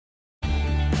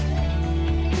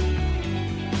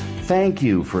Thank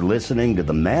you for listening to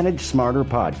the Manage Smarter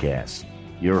podcast.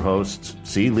 Your hosts,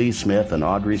 C. Lee Smith and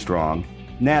Audrey Strong,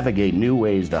 navigate new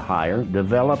ways to hire,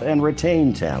 develop, and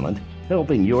retain talent,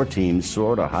 helping your team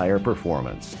soar to higher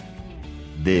performance.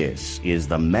 This is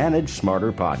the Manage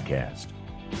Smarter podcast.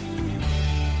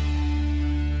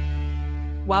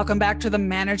 Welcome back to the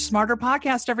Manage Smarter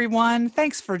podcast, everyone.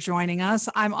 Thanks for joining us.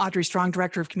 I'm Audrey Strong,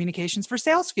 Director of Communications for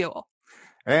Sales Fuel.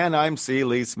 And I'm C.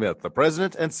 Lee Smith, the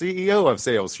President and CEO of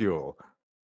Sales Fuel.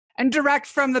 And direct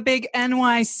from the big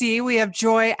NYC, we have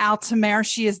Joy Altamare.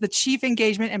 She is the Chief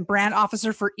Engagement and Brand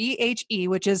Officer for EHE,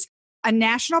 which is a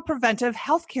national preventive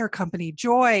healthcare company.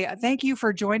 Joy, thank you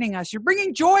for joining us. You're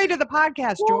bringing joy to the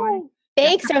podcast, Joy.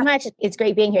 Thanks so much. It's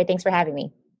great being here. Thanks for having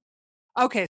me.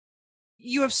 Okay.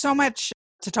 You have so much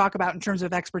to talk about in terms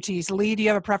of expertise. Lee, do you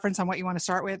have a preference on what you want to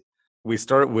start with? We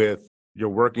start with you're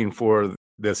working for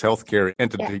this healthcare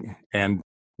entity. Yeah. And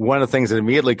one of the things that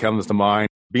immediately comes to mind,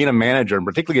 being a manager, and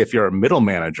particularly if you're a middle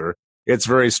manager, it's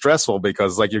very stressful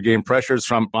because like you're getting pressures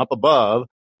from up above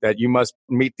that you must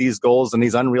meet these goals and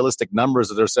these unrealistic numbers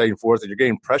that they're setting forth, and you're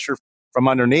getting pressure from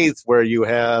underneath where you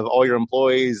have all your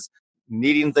employees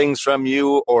needing things from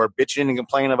you or bitching and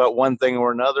complaining about one thing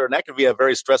or another. And that could be a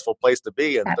very stressful place to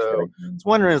be. And so I was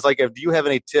wondering, do you have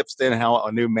any tips then how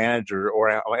a new manager or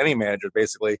any manager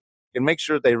basically can make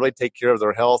sure they really take care of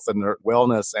their health and their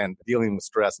wellness and dealing with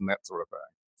stress and that sort of thing?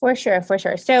 For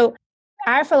sure. So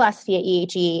our philosophy at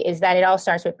EHE is that it all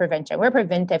starts with prevention. We're a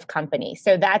preventive company.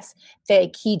 So that's the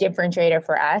key differentiator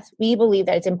for us. We believe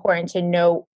that it's important to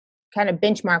know, kind of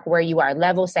benchmark where you are,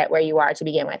 level set where you are to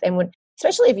begin with. And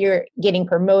especially if you're getting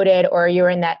promoted or you're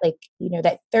in that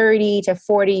that 30 to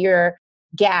 40 year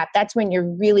gap, that's when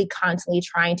you're really constantly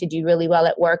trying to do really well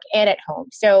at work and at home.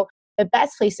 So the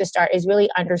best place to start is really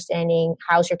understanding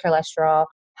how's your cholesterol,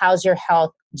 how's your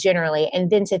health generally, and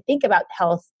then to think about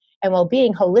health and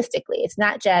well-being holistically. It's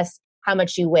not just how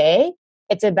much you weigh,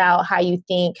 it's about how you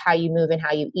think, how you move, and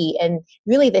how you eat. And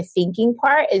really the thinking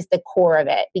part is the core of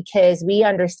it because we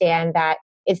understand that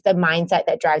it's the mindset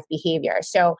that drives behavior.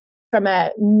 So from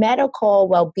a medical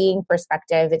well-being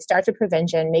perspective, it starts with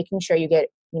prevention, making sure you get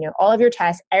all of your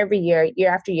tests every year,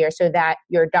 year after year, so that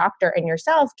your doctor and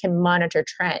yourself can monitor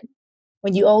trend.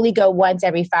 When you only go once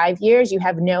every 5 years, you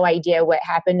have no idea what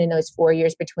happened in those 4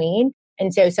 years between.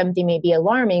 And so something may be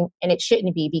alarming and it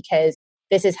shouldn't be because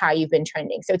this is how you've been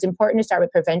trending. So it's important to start with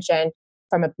prevention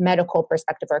from a medical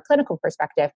perspective or a clinical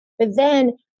perspective. But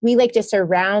then we like to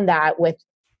surround that with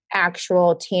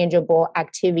actual tangible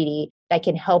activity that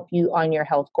can help you on your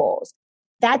health goals.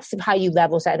 That's how you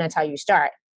level set and that's how you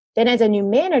start. Then as a new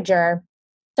manager,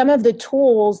 some of the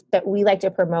tools that we like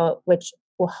to promote, which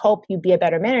will help you be a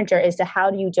better manager, is to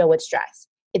how do you deal with stress?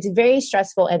 It's very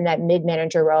stressful in that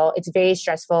mid-manager role. It's very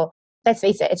stressful. Let's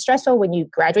face it, it's stressful when you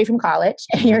graduate from college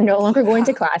and you're no longer going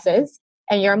to classes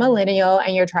and you're a millennial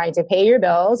and you're trying to pay your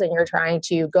bills and you're trying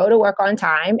to go to work on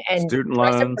time and student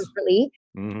dress loans appropriately.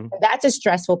 Mm-hmm. That's a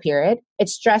stressful period.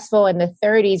 It's stressful in the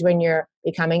 30s when you're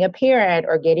becoming a parent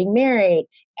or getting married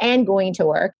and going to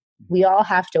work. We all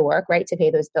have to work, right, to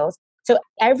pay those bills. So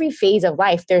every phase of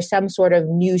life, there's some sort of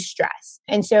new stress.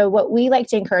 And so what we like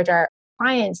to encourage our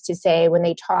clients to say when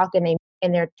they talk and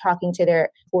they're talking to their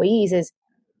employees is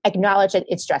acknowledge that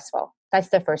it's stressful. That's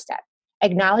the first step.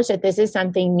 Acknowledge that this is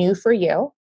something new for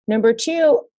you. Number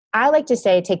two, I like to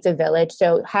say it takes a village.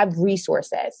 So have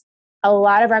resources. A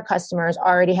lot of our customers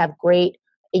already have great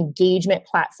engagement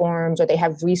platforms or they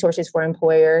have resources for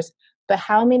employers. But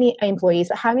how many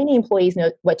employees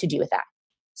know what to do with that?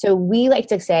 So we like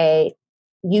to say,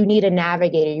 you need a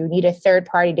navigator, you need a third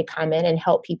party to come in and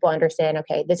help people understand,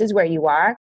 okay, this is where you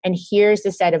are, and here's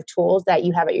the set of tools that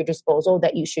you have at your disposal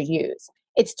that you should use.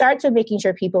 It starts with making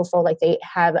sure people feel like they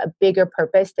have a bigger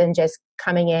purpose than just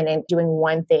coming in and doing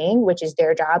one thing, which is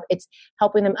their job. It's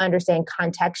helping them understand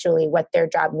contextually what their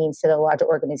job means to the larger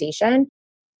organization.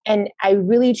 And I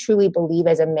really, truly believe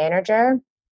as a manager,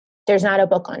 there's not a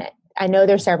book on it. I know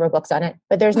there's several books on it,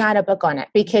 but there's not a book on it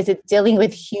because it's dealing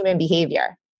with human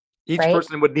behavior. Each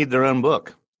person would need their own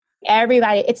book.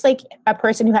 Everybody, it's like a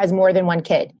person who has more than one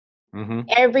kid. Mm-hmm.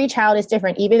 Every child is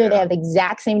different, even though they have the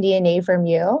exact same DNA from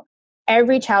you.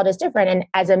 Every child is different. And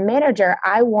as a manager,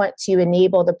 I want to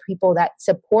enable the people that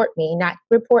support me, not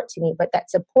report to me, but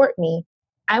that support me.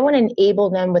 I want to enable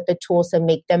them with the tools to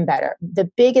make them better.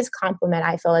 The biggest compliment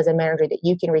I feel as a manager that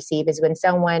you can receive is when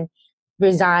someone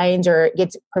resigns or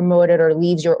gets promoted or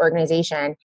leaves your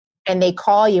organization and they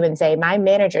call you and say, my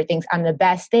manager thinks I'm the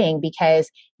best thing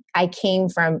because I came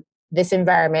from this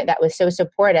environment that was so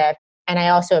supportive and I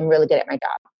also am really good at my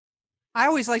job. I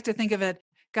always like to think of it,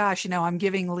 gosh, I'm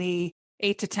giving Lee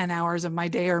 8 to 10 hours of my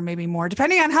day, or maybe more,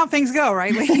 depending on how things go,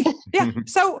 right? Yeah.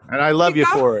 So, and I love you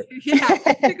for it. Yeah.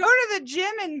 To go to the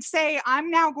gym and say, I'm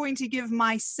now going to give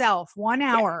myself 1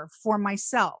 hour for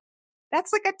myself.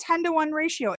 That's like a 10-to-1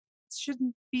 ratio. It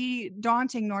shouldn't be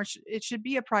daunting, nor it should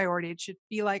be a priority. It should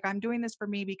be like, I'm doing this for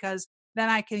me because then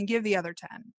I can give the other 10.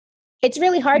 It's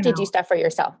really hard to do stuff for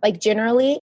yourself. Like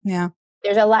generally, yeah,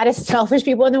 there's a lot of selfish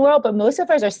people in the world, but most of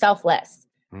us are selfless.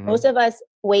 Mm-hmm. Most of us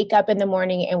wake up in the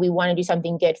morning and we want to do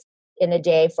something good in the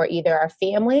day for either our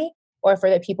family or for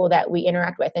the people that we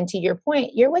interact with. And to your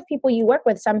point, you're with people you work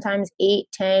with sometimes 8,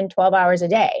 10, 12 hours a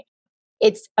day.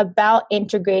 It's about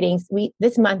integrating.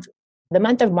 This month, the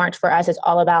month of March for us is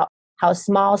all about how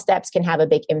small steps can have a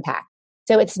big impact.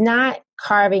 So it's not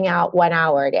carving out 1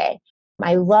 hour a day.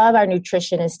 I love our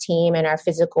nutritionist team and our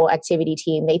physical activity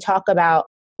team. They talk about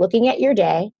looking at your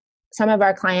day. Some of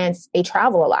our clients, they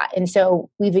travel a lot. And so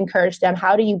we've encouraged them,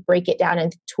 how do you break it down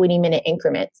into 20-minute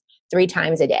increments 3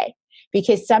 times a day?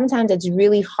 Because sometimes it's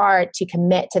really hard to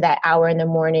commit to that hour in the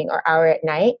morning or hour at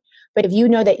night. But if you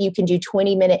know that you can do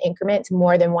 20-minute increments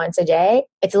more than once a day,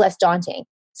 it's less daunting.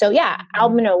 So yeah,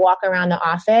 I'm going to walk around the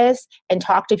office and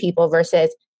talk to people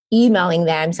versus emailing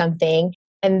them something.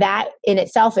 And that in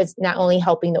itself is not only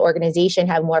helping the organization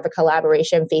have more of a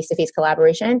collaboration, face-to-face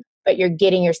collaboration, but you're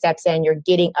getting your steps in, you're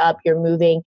getting up, you're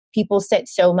moving. People sit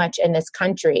so much in this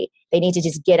country, they need to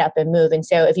just get up and move. And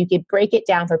so if you could break it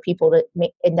down for people to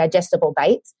make in digestible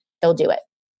bites, they'll do it.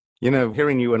 You know,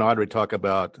 hearing you and Audrey talk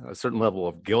about a certain level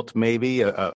of guilt, maybe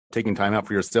taking time out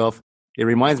for yourself, it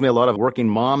reminds me a lot of working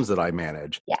moms that I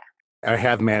manage. Yeah. I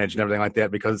have managed and everything like that,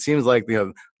 because it seems like,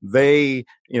 they,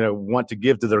 want to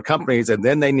give to their companies, and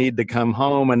then they need to come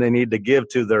home and they need to give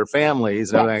to their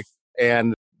families. Yes.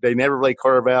 And they never really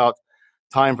carve out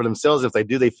time for themselves. If they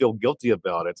do, they feel guilty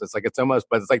about it. It's almost,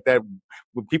 but it's like that.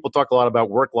 People talk a lot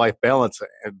about work-life balance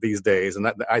these days.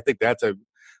 And I think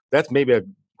that's maybe a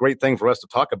great thing for us to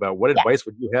talk about. What advice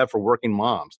would you have for working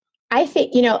moms? I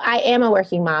think, I am a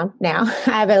working mom now.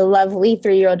 I have a lovely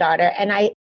 3-year-old daughter. And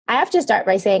I have to start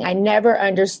by saying I never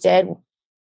understood,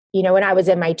 when I was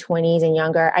in my 20s and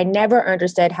younger, I never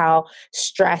understood how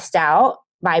stressed out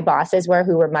my bosses were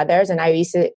who were mothers. And I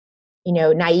used to,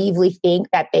 naively think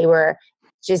that they were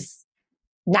just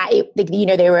not,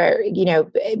 they were,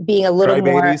 being a little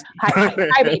more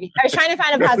high baby. I was trying to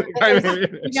find a positive.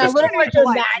 A little more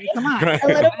dramatic, a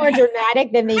little more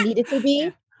dramatic than they needed to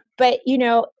be. But,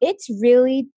 it's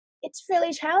really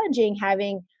challenging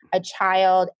having a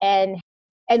child and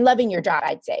loving your job,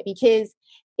 I'd say, because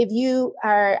if you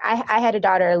are, I had a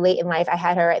daughter late in life. I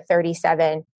had her at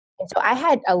 37. And so I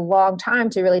had a long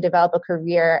time to really develop a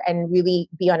career and really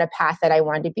be on a path that I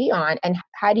wanted to be on. And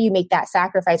how do you make that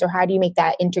sacrifice, or how do you make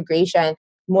that integration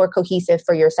more cohesive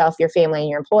for yourself, your family, and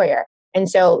your employer? And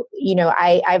so,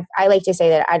 I like to say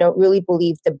that I don't really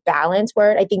believe the balance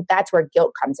word. I think that's where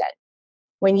guilt comes in.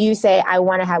 When you say, I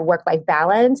want to have work-life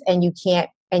balance, and you can't,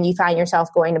 and you find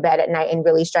yourself going to bed at night and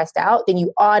really stressed out, then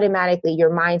you automatically,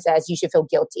 your mind says you should feel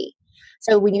guilty.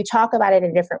 So when you talk about it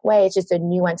in a different way, it's just a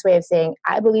nuanced way of saying,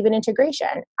 I believe in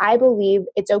integration. I believe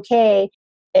it's okay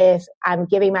if I'm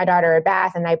giving my daughter a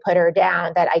bath and I put her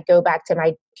down, that I go back to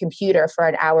my computer for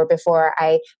an hour before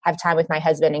I have time with my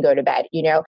husband and go to bed.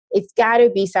 It's got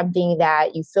to be something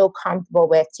that you feel comfortable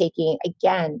with taking,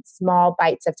 again, small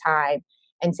bites of time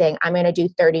and saying, I'm going to do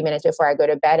 30 minutes before I go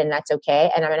to bed, and that's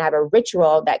okay. And I'm going to have a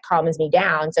ritual that calms me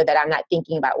down so that I'm not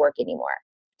thinking about work anymore.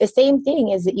 The same thing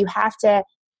is that you have to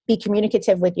be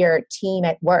communicative with your team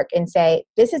at work and say,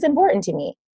 this is important to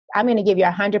me. I'm going to give you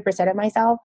 100% of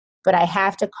myself, but I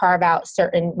have to carve out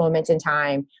certain moments in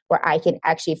time where I can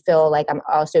actually feel like I'm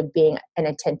also being an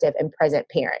attentive and present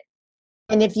parent.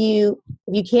 And if you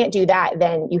can't do that,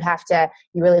 then you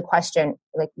really question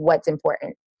like what's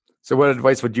important. So what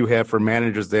advice would you have for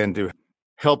managers then to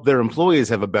help their employees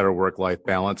have a better work-life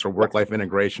balance or work-life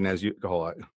integration, as you call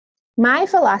it? My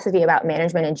philosophy about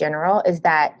management in general is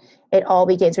that it all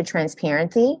begins with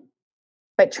transparency,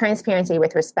 but transparency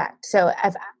with respect. So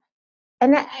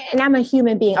and I'm a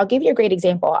human being. I'll give you a great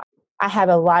example. I have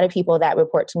a lot of people that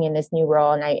report to me in this new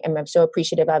role, and I'm so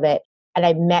appreciative of it. And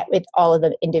I met with all of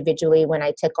them individually when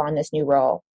I took on this new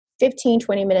role, 15,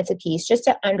 20 minutes a piece, just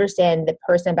to understand the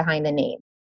person behind the name.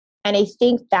 And I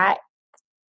think that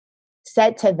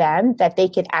said to them that they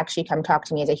could actually come talk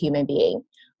to me as a human being,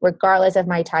 regardless of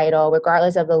my title,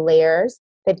 regardless of the layers,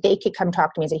 that they could come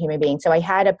talk to me as a human being. So I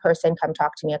had a person come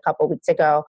talk to me a couple of weeks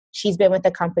ago. She's been with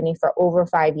the company for over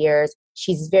 5 years.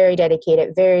 She's very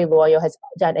dedicated, very loyal, has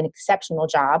done an exceptional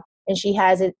job. And she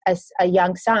has a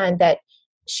young son that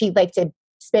she'd like to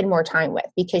spend more time with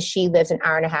because she lives an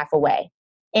hour and a half away.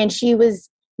 And she was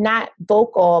not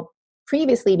vocal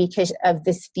previously because of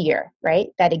this fear, right,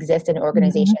 that exists in an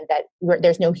organization that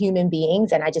there's no human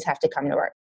beings and I just have to come to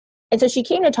work. And so she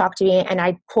came to talk to me, and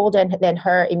I pulled in then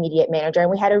her immediate manager, and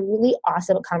we had a really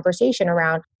awesome conversation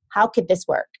around how could this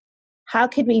work? How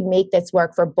could we make this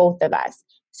work for both of us?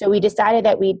 So we decided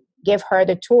that we'd give her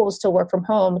the tools to work from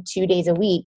home 2 days a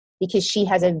week because she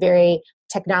has a very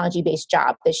technology-based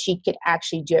job that she could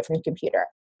actually do it from the computer.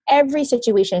 Every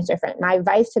situation is different. My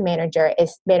advice to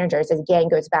managers again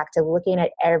goes back to looking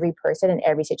at every person and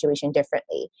every situation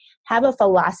differently. Have a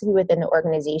philosophy within the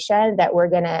organization that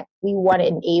we want to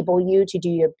enable you to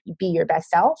be your best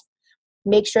self.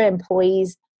 Make sure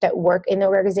employees that work in the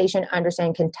organization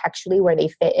understand contextually where they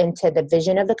fit into the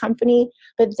vision of the company,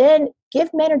 but then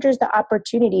give managers the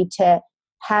opportunity to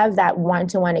have that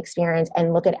one-to-one experience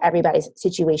and look at everybody's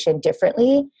situation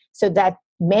differently so that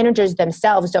managers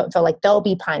themselves don't feel like they'll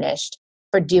be punished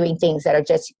for doing things that are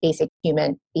just basic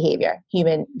human behavior,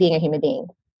 being a human being.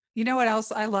 You know what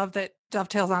else I love that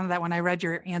dovetails onto that when I read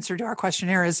your answer to our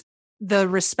questionnaire is the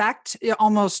respect. It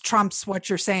almost trumps what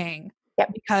you're saying.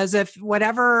 Yep. Because if you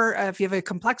have a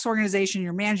complex organization,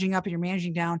 you're managing up and you're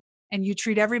managing down, and you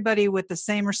treat everybody with the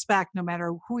same respect, no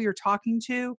matter who you're talking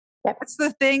to, that's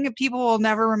the thing. People will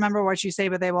never remember what you say,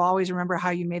 but they will always remember how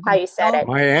you made them. How you said it.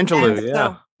 Maya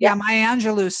Angelou, yeah. Maya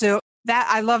Angelou. So that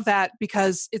I love that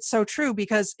because it's so true.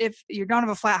 Because if you don't have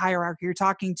a flat hierarchy, you're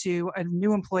talking to a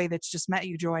new employee that's just met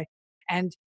you, Joy,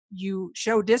 and you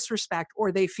show disrespect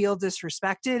or they feel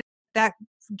disrespected, that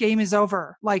game is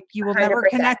over. Like you will 100%. Never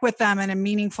connect with them in a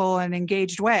meaningful and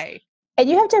engaged way. And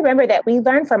you have to remember that we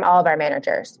learn from all of our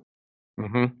managers.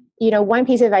 Mm-hmm. One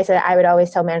piece of advice that I would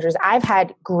always tell managers, I've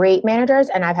had great managers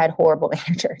and I've had horrible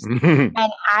managers.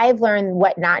 And I've learned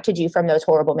what not to do from those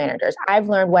horrible managers. I've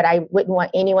learned what I wouldn't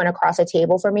want anyone across a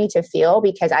table for me to feel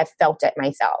because I felt it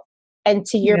myself. And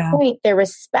to your point, the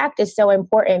respect is so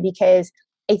important because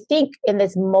I think in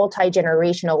this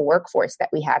multi-generational workforce that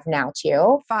we have now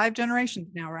too. 5 generations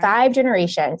now, right? 5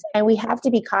 generations. And we have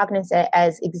to be cognizant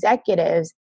as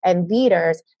executives and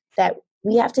leaders that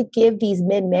we have to give these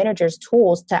mid-managers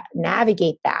tools to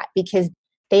navigate that because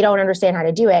they don't understand how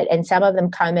to do it. And some of them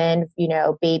come in,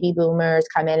 baby boomers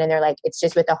come in and they're like, it's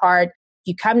just with a hard,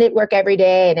 you come to work every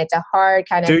day and it's a hard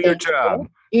kind of Do your job.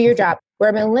 Do your job.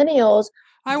 Where millennials,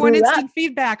 I want instant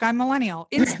feedback. I'm millennial.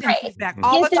 Instant feedback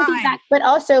all the time. Feedback, but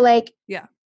also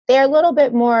they're a little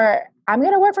bit more, I'm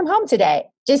going to work from home today.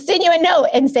 Just send you a note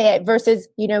and say it versus,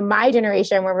 my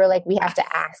generation where we're like, we have to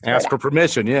ask for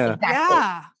permission. Yeah.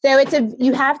 Exactly. So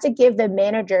you have to give the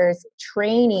managers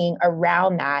training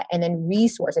around that and then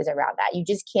resources around that. You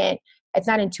just can't, it's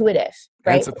not intuitive.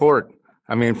 Right? And support.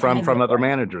 I mean, from other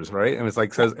managers, right? And it's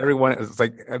like, says everyone, it's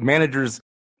like managers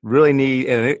really need,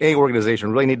 and any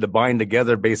organization really need to bind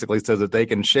together basically so that they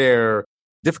can share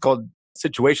difficult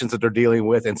situations that they're dealing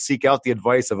with and seek out the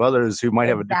advice of others who might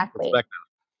have a different perspective.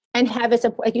 And have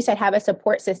like you said, have a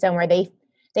support system where they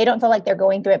don't feel like they're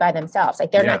going through it by themselves.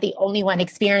 Like they're not the only one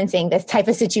experiencing this type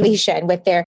of situation with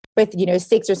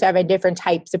 6 or 7 different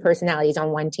types of personalities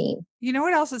on one team. You know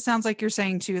what else it sounds like you're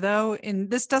saying too, though?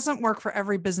 And this doesn't work for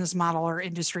every business model or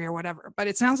industry or whatever, but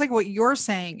it sounds like what you're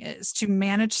saying is to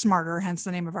manage smarter, hence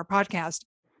the name of our podcast.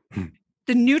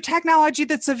 The new technology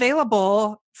that's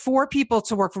available for people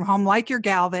to work from home, like your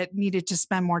gal that needed to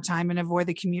spend more time and avoid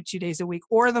the commute 2 days a week,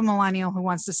 or the millennial who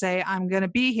wants to say, I'm going to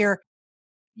be here.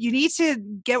 You need to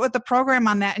get with the program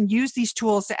on that and use these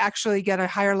tools to actually get a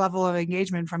higher level of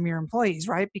engagement from your employees,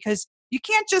 right? Because you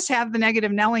can't just have the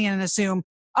negative Nelly and assume,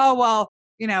 oh, well,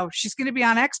 she's going to be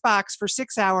on Xbox for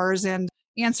 6 hours and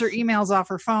answer emails off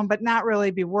her phone, but not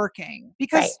really be working.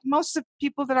 Because most of the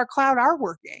people that are cloud are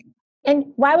working.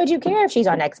 And why would you care if she's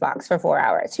on Xbox for 4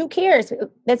 hours? Who cares?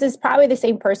 This is probably the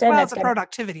same person that's a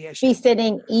productivity issue. She's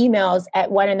sending emails at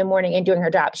 1 a.m. and doing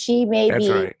her job. She may be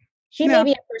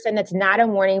a person that's not a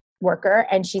morning worker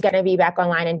and she's going to be back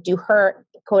online and do her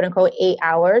quote unquote 8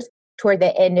 hours toward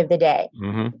the end of the day.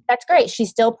 Mm-hmm. That's great.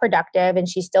 She's still productive and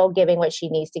she's still giving what she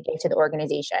needs to give to the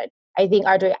organization. I think,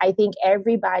 Audrey,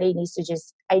 everybody needs to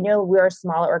I know we're a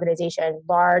smaller organization,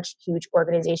 large, huge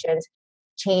organizations.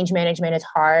 Change management is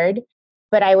hard,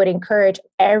 but I would encourage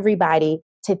everybody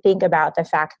to think about the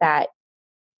fact that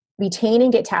retaining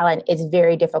good talent is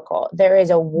very difficult. There is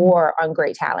a war on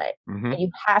great talent. Mm-hmm. And you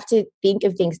have to think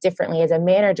of things differently as a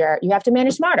manager. You have to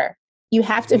manage smarter. You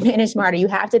have to manage smarter. You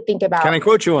have to think about... Can I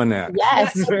quote you on that?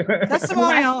 Yes. That's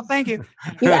the thank you.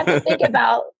 You have to think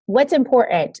about what's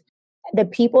important. The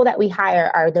people that we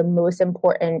hire are the most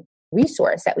important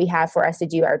resource that we have for us to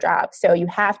do our job. So you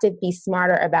have to be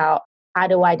smarter about how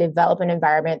do I develop an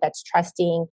environment that's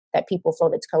trusting, that people feel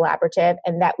that's collaborative,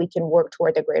 and that we can work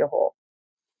toward the greater whole.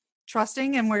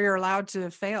 trusting and where you're allowed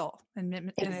to fail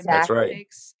and Exactly. That's right.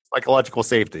 mistakes. Psychological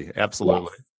safety.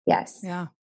 Absolutely. Yes. Yeah.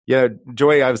 Yeah,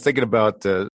 Joy, I was thinking about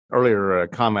earlier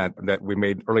comment that we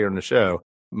made earlier in the show.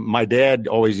 My dad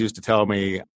always used to tell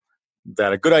me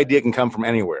that a good idea can come from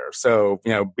anywhere. So,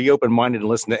 be open-minded and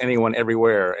listen to anyone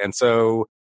everywhere. And so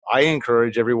I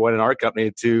encourage everyone in our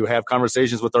company to have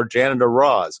conversations with our janitor,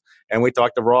 Roz. And we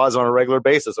talk to Roz on a regular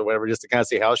basis or whatever, just to kind of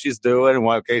see how she's doing and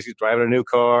what case she's driving a new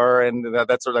car and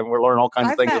that sort of thing. We're learning all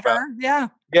kinds of things about her. Yeah.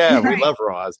 Yeah, we Right. love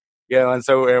Roz. Yeah,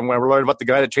 and we're learning about the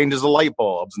guy that changes the light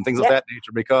bulbs and things of that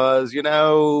nature because,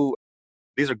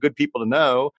 these are good people to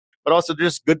know, but also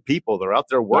just good people. They're out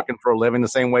there working for a living the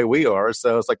same way we are.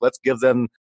 So it's like, let's give them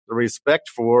the respect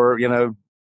for,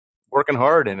 working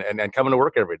hard and coming to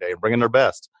work every day and bringing their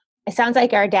best. It sounds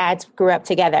like our dads grew up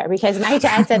together because my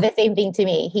dad said the same thing to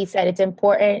me. He said it's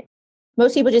important.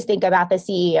 Most people just think about the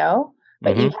CEO,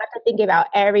 but you have to think about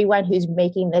everyone who's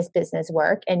making this business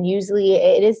work. And usually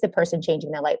it is the person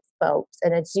changing the light bulbs.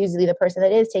 And it's usually the person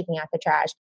that is taking out the trash.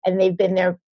 And they've been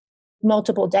there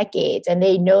multiple decades and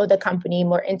they know the company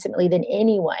more intimately than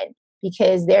anyone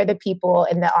because they're the people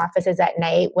in the offices at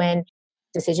night when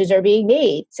decisions are being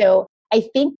made. So I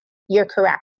think you're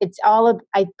correct.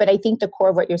 But I think the core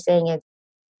of what you're saying is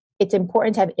it's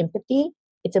important to have empathy.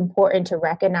 It's important to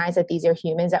recognize that these are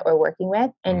humans that we're working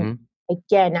with. And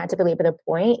again, not to belabor the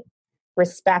point,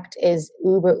 respect is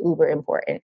uber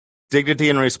important. Dignity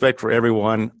and respect for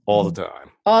everyone all the time.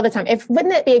 All the time.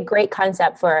 Wouldn't it be a great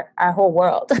concept for our whole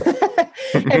world?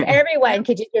 If everyone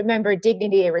could just remember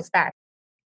dignity and respect.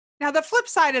 Now, the flip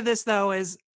side of this, though,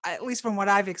 is, at least from what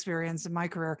I've experienced in my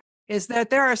career, is that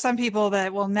there are some people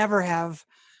that will never have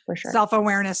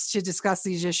self-awareness to discuss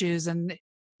these issues and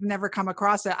never come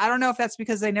across it. I don't know if that's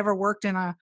because they never worked in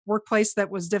a workplace that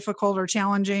was difficult or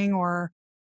challenging, or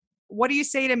what do you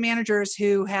say to managers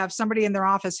who have somebody in their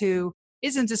office who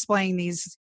isn't displaying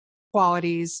these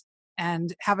qualities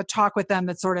and have a talk with them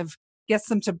that sort of gets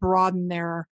them to broaden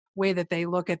their way that they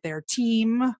look at their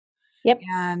team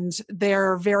and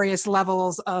their various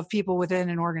levels of people within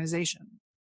an organization?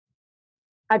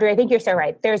 Audrey, I think you're so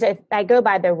right. I go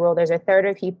by the rule. There's a third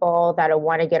of people that will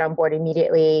want to get on board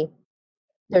immediately.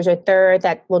 There's a third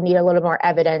that will need a little more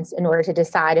evidence in order to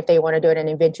decide if they want to do it, and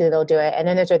eventually they'll do it. And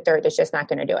then there's a third that's just not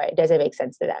going to do it. It doesn't make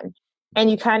sense to them. And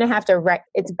you kind of have to,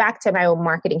 it's back to my own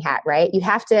marketing hat, right? You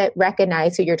have to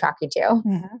recognize who you're talking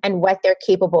to and what they're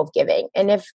capable of giving.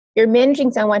 And if you're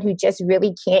managing someone who just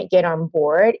really can't get on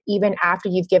board, even after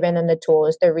you've given them the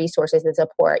tools, the resources, the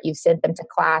support, you've sent them to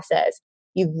classes,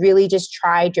 you've really just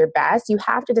tried your best, you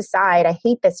have to decide, I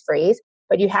hate this phrase,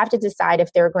 but you have to decide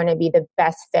if they're going to be the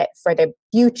best fit for the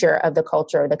future of the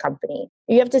culture of the company.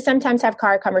 You have to sometimes have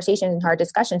hard conversations and hard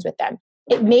discussions with them.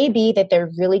 It may be that they're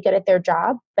really good at their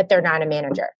job, but they're not a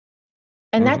manager.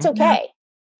 And that's okay.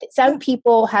 Some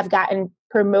people have gotten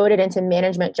promoted into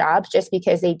management jobs just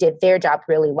because they did their job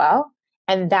really well.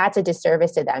 And that's a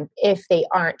disservice to them if they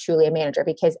aren't truly a manager,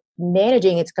 because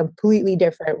managing is a completely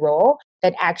different role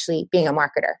than actually being a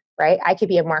marketer, right? I could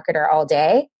be a marketer all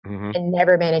day and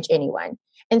never manage anyone.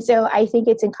 And so I think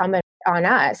it's incumbent on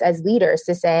us as leaders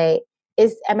to say,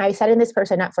 am I setting this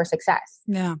person up for success?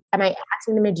 Yeah. Am I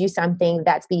asking them to do something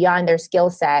that's beyond their skill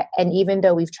set? And even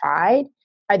though we've tried,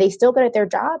 are they still good at their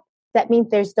job? That means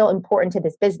they're still important to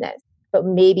this business, but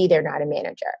maybe they're not a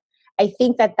manager. I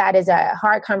think that is a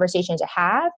hard conversation to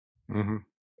have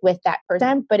with that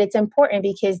person, but it's important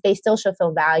because they still should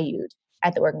feel valued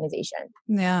at the organization.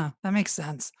 Yeah, that makes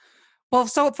sense. Well,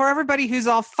 so for everybody who's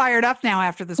all fired up now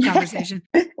after this conversation,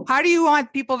 how do you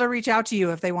want people to reach out to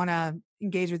you if they want to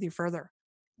engage with you further?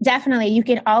 Definitely. You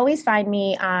can always find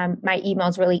me. My email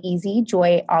is really easy,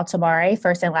 Joy Altimare,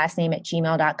 first and last name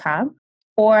 @gmail.com.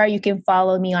 Or you can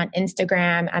follow me on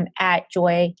Instagram. I'm at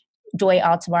Joy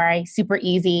Altimare, super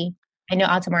easy. I know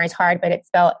Altimare is hard, but it's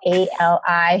spelled ALTI. Oh,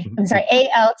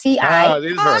 it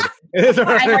is hard. I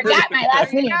forgot my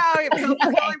last name. Okay,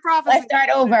 let's start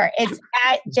over. It's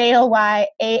at JOYALTI,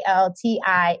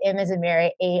 M as in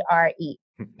Mary, ARE.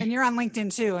 And you're on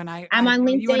LinkedIn too. And I'm on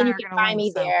LinkedIn. You can find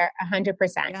me there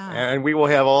 100%. Yeah. And we will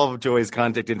have all of Joy's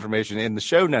contact information in the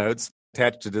show notes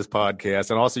attached to this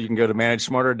podcast. And also you can go to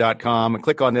managesmarter.com and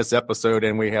click on this episode,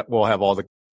 and we'll have all the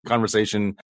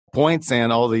conversation points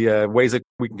and all the ways that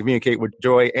we can communicate with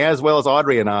Joy, as well as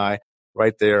Audrey and I,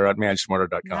 right there at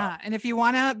managesmarter.com. Yeah. And if you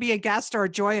want to be a guest, or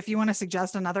Joy, if you want to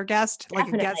suggest another guest, like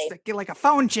a guest, like a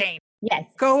phone chain, yes,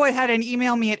 go ahead and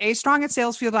email me at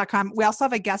astrong@salesfuel.com. We also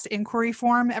have a guest inquiry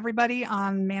form, everybody,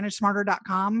 on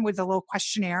managesmarter.com with a little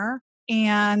questionnaire.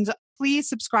 And please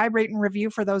subscribe, rate, and review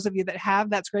for those of you that have.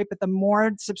 That's great. But the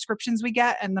more subscriptions we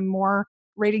get and the more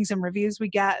ratings and reviews we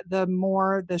get, the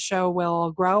more the show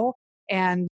will grow.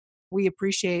 And we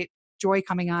appreciate Joy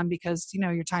coming on because,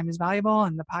 your time is valuable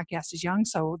and the podcast is young.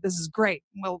 So this is great.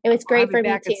 It was great for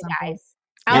me too, guys.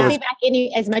 I'll be back in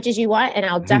as much as you want, and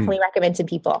I'll definitely recommend some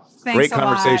people. Thanks Great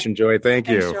conversation, Joy. Thank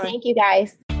you. Joy. Thank you,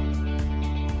 guys.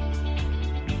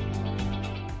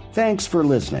 Thanks for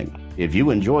listening. If you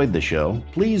enjoyed the show,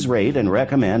 please rate and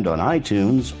recommend on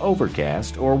iTunes,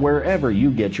 Overcast, or wherever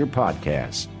you get your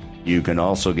podcasts. You can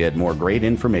also get more great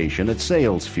information at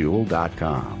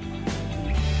salesfuel.com.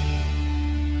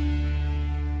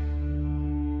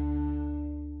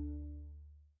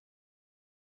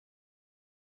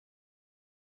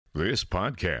 This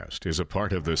podcast is a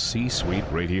part of the C-Suite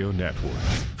Radio Network.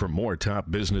 For more top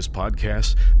business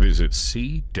podcasts, visit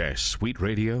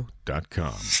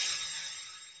c-suiteradio.com.